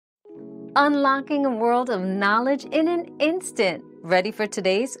unlocking a world of knowledge in an instant. Ready for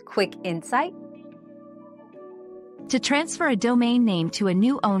today's quick insight? To transfer a domain name to a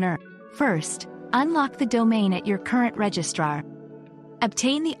new owner, first, unlock the domain at your current registrar.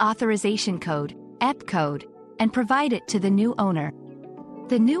 Obtain the authorization code, EP code, and provide it to the new owner.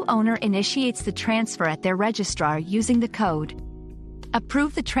 The new owner initiates the transfer at their registrar using the code.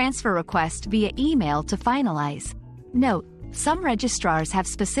 Approve the transfer request via email to finalize. Note, some registrars have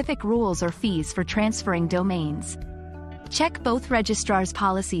specific rules or fees for transferring domains. Check both registrars'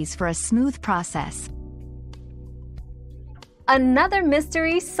 policies for a smooth process. Another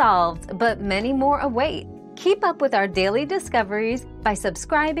mystery solved, but many more await. Keep up with our daily discoveries by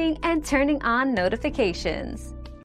subscribing and turning on notifications.